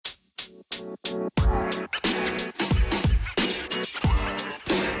Good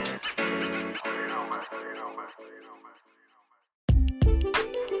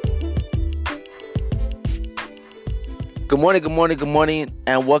morning,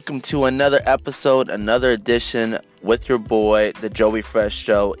 and welcome to another episode, another edition with your boy, the Joey Fresh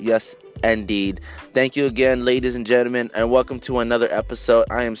Show. Yes, indeed. Thank you again, ladies and gentlemen, and welcome to another episode.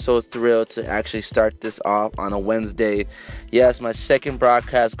 I am so thrilled to actually start this off on a Wednesday. Yes, my second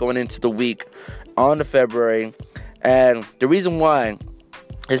broadcast going into the week on the February, and the reason why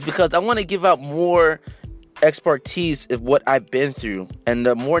is because I want to give out more expertise of what I've been through and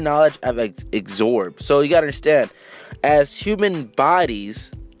the more knowledge I've absorbed. So you got to understand, as human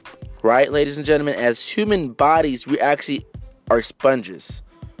bodies, right, ladies and gentlemen, as human bodies, we actually are sponges,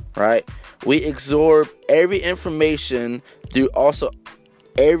 right? We absorb every information through also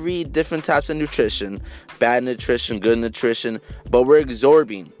every different types of nutrition, bad nutrition, good nutrition, but we're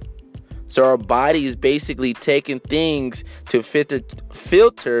absorbing. So our body is basically taking things to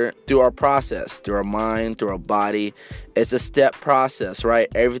filter through our process, through our mind, through our body. It's a step process, right?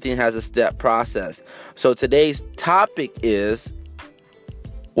 Everything has a step process. So today's topic is,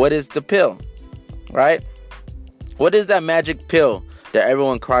 what is the pill, right? What is that magic pill that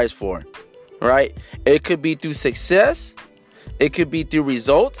everyone cries for, right? It could be through success. It could be through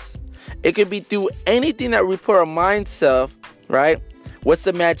results. It could be through anything that we put our mindself, right? What's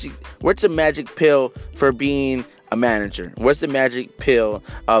the magic pill for being a manager? What's the magic pill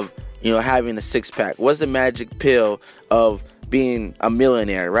of, having a six-pack? What's the magic pill of being a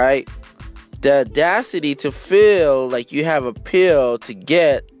millionaire, right? The audacity to feel like you have a pill to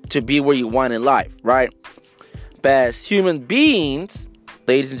get to be where you want in life, right? But as human beings,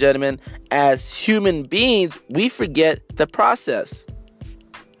 ladies and gentlemen, as human beings, we forget the process.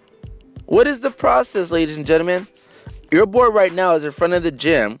 What is the process, ladies and gentlemen? Your boy right now is in front of the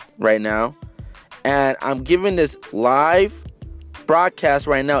gym right now, and I'm giving this live broadcast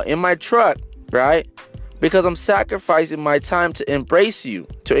right now in my truck, right? Because I'm sacrificing my time to embrace you,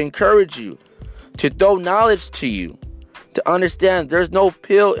 to encourage you, to throw knowledge to you, to understand there's no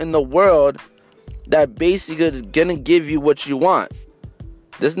pill in the world that basically is gonna give you what you want.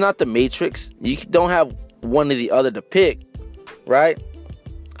 This is not the Matrix. You don't have one or the other to pick, right?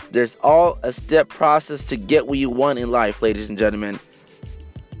 There's all a step process to get what you want in life, ladies and gentlemen.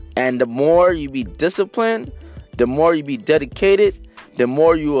 And the more you be disciplined, the more you be dedicated, the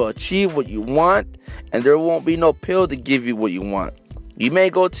more you will achieve what you want, and there won't be no pill to give you what you want. You may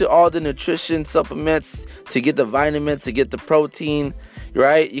go to all the nutrition supplements to get the vitamins, to get the protein,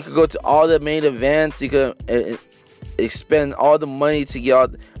 right? You could go to all the main events. You could expend all the money to get all.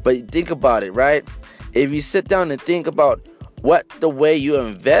 But think about it, right? If you sit down and think about what the way you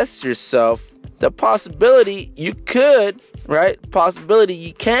invest yourself, the possibility you could, right? Possibility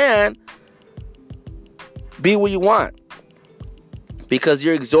you can be what you want, because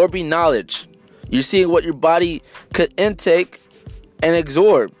you're absorbing knowledge. You're seeing what your body could intake and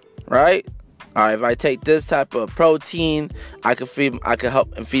absorb, right? All right, if I take this type of protein, I could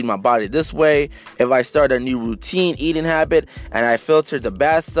help and feed my body this way. If I start a new routine eating habit and I filter the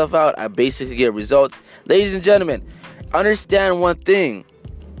bad stuff out, I basically get results. Ladies and gentlemen, understand one thing.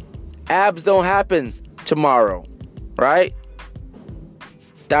 Abs don't happen tomorrow, right?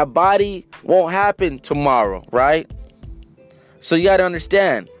 That body won't happen tomorrow, right? So you got to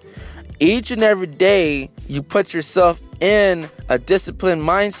understand, each and every day you put yourself in a disciplined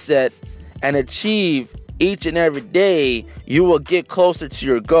mindset and achieve each and every day, you will get closer to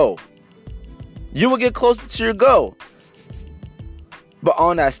your goal. You will get closer to your goal. But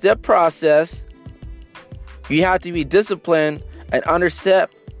on that step process, you have to be disciplined and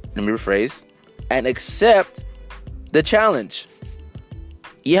accept the challenge.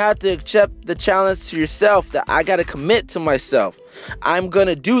 You have to accept the challenge to yourself that I got to commit to myself. I'm going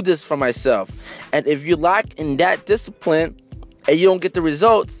to do this for myself. And if you lack in that discipline and you don't get the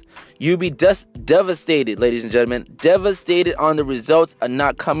results, you'll be devastated, ladies and gentlemen. Devastated on the results are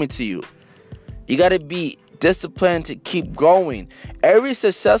not coming to you. You got to be disciplined to keep going. Every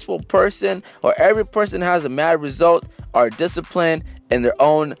successful person or every person that has a mad result are disciplined in their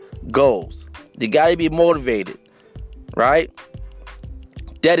own goals. You got to be motivated, right?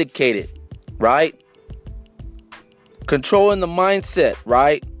 Dedicated, right? Controlling the mindset,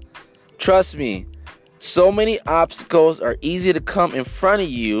 right? Trust me, so many obstacles are easy to come in front of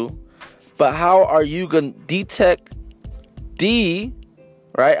you, but how are you going to detect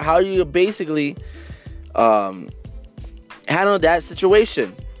right? How are you basically handle that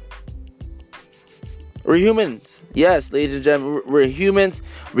situation? We're humans. Yes, ladies and gentlemen, we're humans.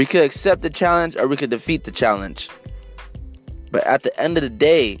 We could accept the challenge or we could defeat the challenge. But at the end of the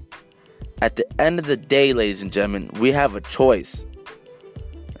day, At the end of the day, ladies and gentlemen, we have a choice,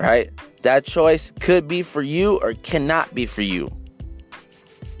 right? That choice could be for you or cannot be for you.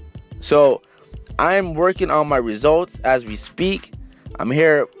 So I'm working on my results as we speak. I'm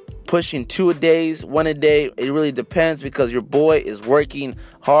here pushing 2 a day, 1 a day. It really depends because your boy is working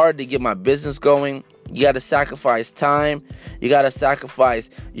hard to get my business going. You got to sacrifice time. You got to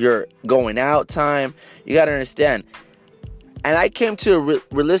sacrifice your going out time. You got to understand. And I came to a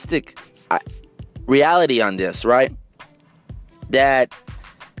realistic reality on this, right? That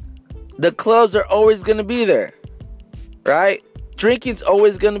the clubs are always going to be there, right? Drinking's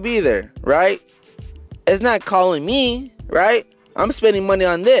always going to be there, right? It's not calling me, right? I'm spending money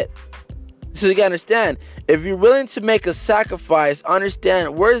on that. So you got to understand, if you're willing to make a sacrifice,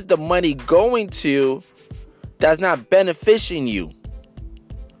 understand where's the money going to that's not benefiting you.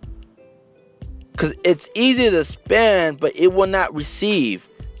 Because it's easy to spend, but it will not receive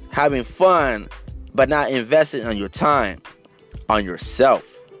having fun, but not investing on your time, on yourself.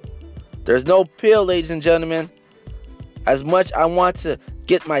 There's no pill, ladies and gentlemen. As much I want to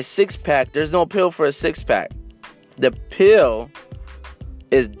get my 6-pack, there's no pill for a 6-pack. The pill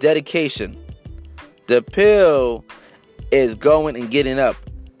is dedication. The pill is going and getting up.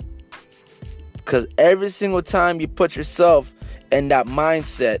 Because every single time you put yourself in that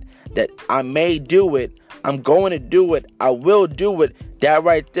mindset that I may do it, I'm going to do it, I will do it, that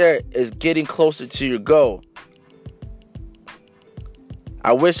right there is getting closer to your goal.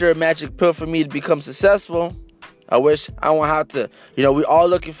 I wish there were a magic pill for me to become successful. I wish I won't have to, we're all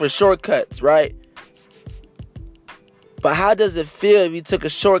looking for shortcuts, right? But how does it feel if you took a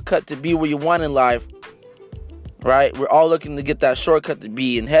shortcut to be where you want in life, right? We're all looking to get that shortcut to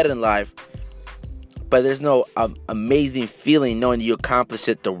be ahead in life. But there's no amazing feeling knowing you accomplished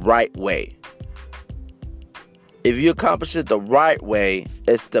it the right way. If you accomplish it the right way,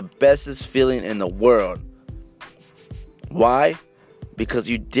 it's the bestest feeling in the world. Why? Because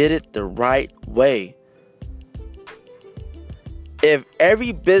you did it the right way. If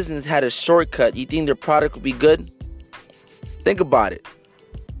every business had a shortcut, you think their product would be good? Think about it.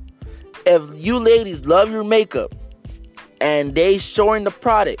 If you ladies love your makeup and they showing the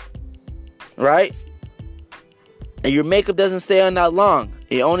product, right? And your makeup doesn't stay on that long.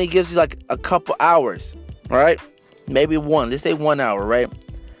 It only gives you like a couple hours, right? Maybe one. Let's say 1 hour, right?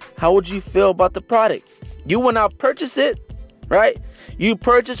 How would you feel about the product? You will not purchase it, right? You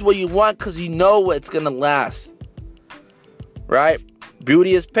purchase what you want because you know it's going to last, right?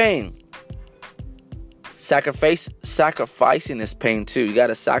 Beauty is pain. Sacrificing is pain too. You got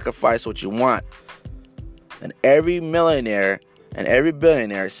to sacrifice what you want. And every millionaire and every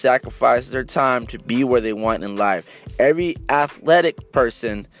billionaire sacrifices their time to be where they want in life. Every athletic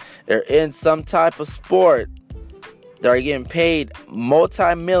person, they're in some type of sport, they're getting paid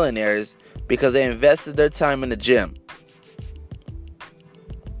multi-millionaires because they invested their time in the gym.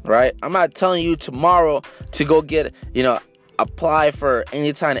 Right? I'm not telling you tomorrow to go get, apply for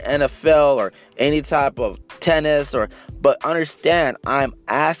any kind of NFL or any type of tennis, but understand, I'm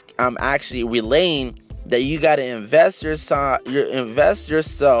actually relaying that you got to invest yourself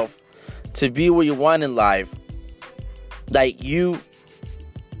to be where you want in life. Like you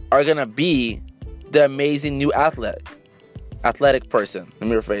are gonna be the amazing new athletic person. Let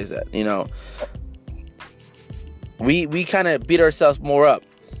me rephrase that. We kind of beat ourselves more up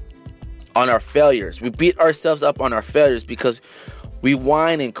on our failures. We beat ourselves up on our failures because we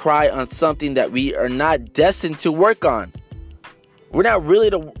whine and cry on something that we are not destined to work on. We're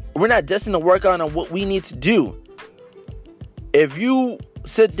not destined to work on what we need to do. If you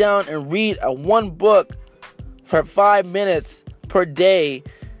sit down and read one book for 5 minutes per day,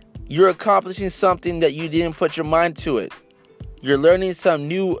 you're accomplishing something that you didn't put your mind to it. You're learning some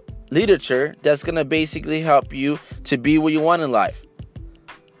new literature that's going to basically help you to be where you want in life.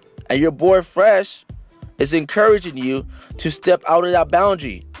 And your boy Fresh is encouraging you to step out of that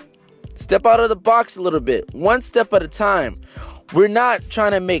boundary. Step out of the box a little bit, one step at a time. We're not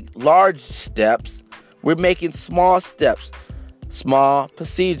trying to make large steps. We're making small steps, small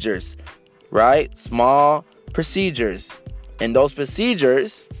procedures, right? Small procedures. And those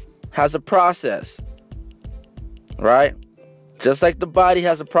procedures has a process, right? Just like the body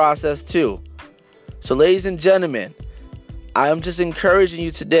has a process too. So ladies and gentlemen, I am just encouraging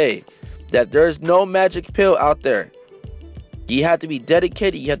you today that there's no magic pill out there. You have to be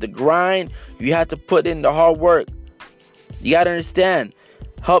dedicated. You have to grind. You have to put in the hard work. You got to understand,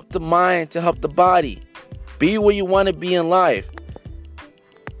 help the mind to help the body. Be where you want to be in life.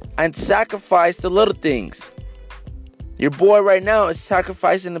 And sacrifice the little things. Your boy right now is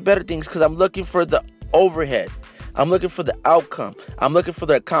sacrificing the better things because I'm looking for the overhead. I'm looking for the outcome. I'm looking for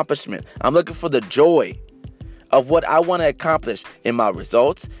the accomplishment. I'm looking for the joy of what I want to accomplish in my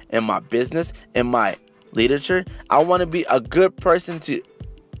results, in my business, in my literature. I want to be a good person to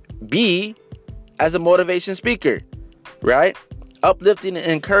be as a motivation speaker, right? Uplifting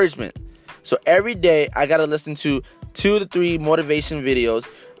and encouragement. So every day I got to listen to 2 to 3 motivation videos,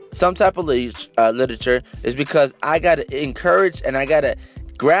 some type of literature, is because I got to encourage and I got to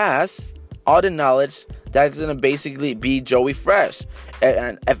grasp all the knowledge that's going to basically be Joey Fresh.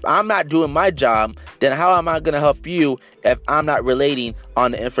 And if I'm not doing my job, then how am I going to help you if I'm not relating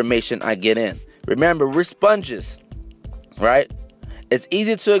on the information I get in? Remember, we're sponges, right? It's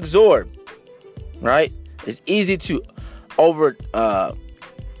easy to absorb, right? It's easy to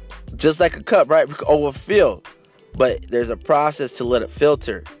just like a cup, right? We can overfill, but there's a process to let it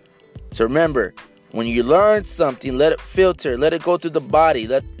filter. So remember, when you learn something, let it filter, let it go through the body,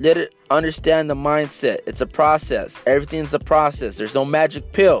 let it understand the mindset. It's a process. Everything's a process. There's no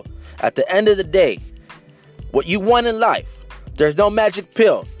magic pill. At the end of the day, what you want in life, there's no magic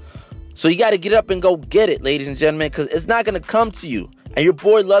pill. So you got to get up and go get it, ladies and gentlemen, because it's not going to come to you. And your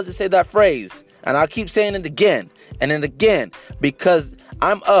boy loves to say that phrase. And I'll keep saying it again and then again, because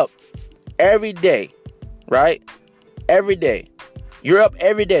I'm up every day, right? Every day. You're up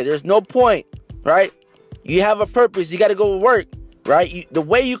every day. There's no point, right? You have a purpose. You got to go to work, right? The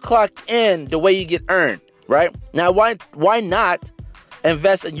way you clock in, the way you get earned, right? Now, why not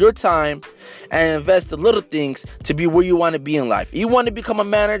invest in your time and invest the little things to be where you want to be in life? You want to become a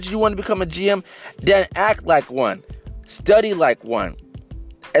manager, you want to become a GM, then act like one. Study like one.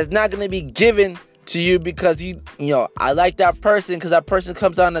 It's not going to be given to you because you know, I like that person because that person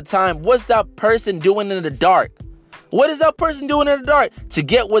comes on the time. What's that person doing in the dark? What is that person doing in the dark to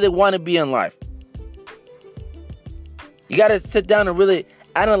get where they want to be in life? You got to sit down and really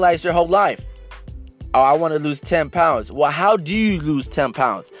analyze your whole life. Oh, I want to lose 10 pounds. Well, how do you lose 10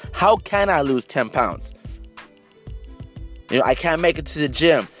 pounds? How can I lose 10 pounds? You know, I can't make it to the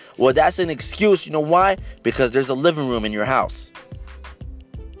gym. Well, that's an excuse. You know why? Because there's a living room in your house.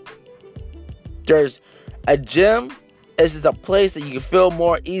 There's a gym. It's just a place that you can feel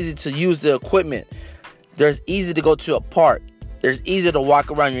more easy to use the equipment. There's easy to go to a park. There's easy to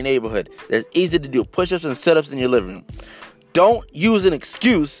walk around your neighborhood. There's easy to do push-ups and sit-ups in your living room. Don't use an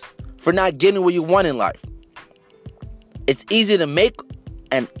excuse for not getting what you want in life. It's easy to make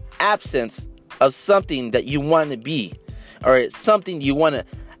an absence of something that you want to be, or it's something you want to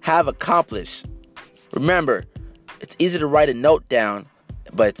have accomplished. Remember, it's easy to write a note down,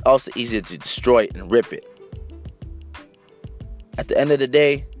 but it's also easy to destroy it and rip it. At the end of the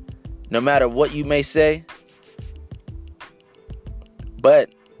day, no matter what you may say,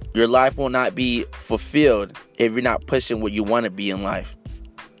 but your life will not be fulfilled if you're not pushing what you want to be in life.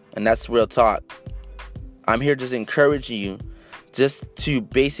 And that's real talk. I'm here just encouraging you just to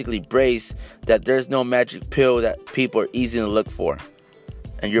basically brace that there's no magic pill that people are easy to look for.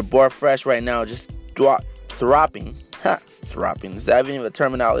 And your boy Fresh right now just dropping, is that even a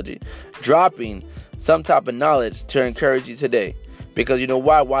terminology? Dropping some type of knowledge to encourage you today. Because you know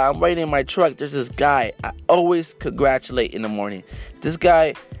why? While I'm waiting in my truck, there's this guy I always congratulate in the morning. This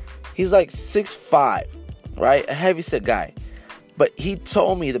guy, he's like 6'5", right? A heavyset guy. But he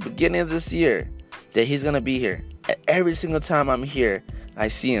told me at the beginning of this year that he's going to be here. And every single time I'm here, I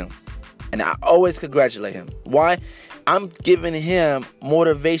see him. And I always congratulate him. Why? I'm giving him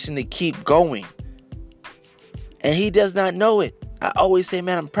motivation to keep going. And he does not know it. I always say,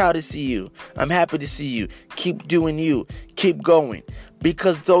 man, I'm proud to see you. I'm happy to see you. Keep doing you. Keep going.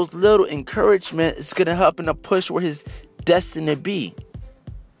 Because those little encouragement is going to help him to push where his destiny be.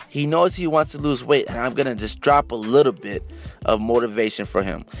 He knows he wants to lose weight, and I'm going to just drop a little bit of motivation for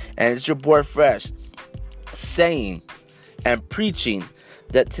him. And it's your boy Fresh saying and preaching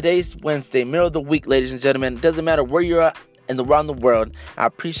that today's Wednesday, middle of the week, ladies and gentlemen. It doesn't matter where you're at and around the world. I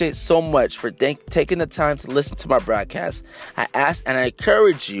appreciate so much for taking the time to listen to my broadcast. I ask and I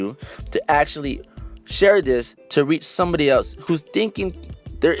encourage you to actually share this to reach somebody else who's thinking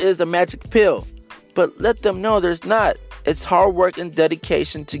there is a magic pill. But let them know there's not. It's hard work and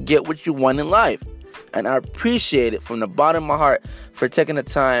dedication to get what you want in life. And I appreciate it from the bottom of my heart for taking the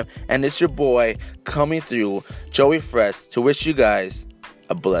time. And it's your boy coming through, Joey Fresh, to wish you guys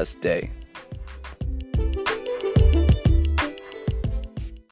a blessed day.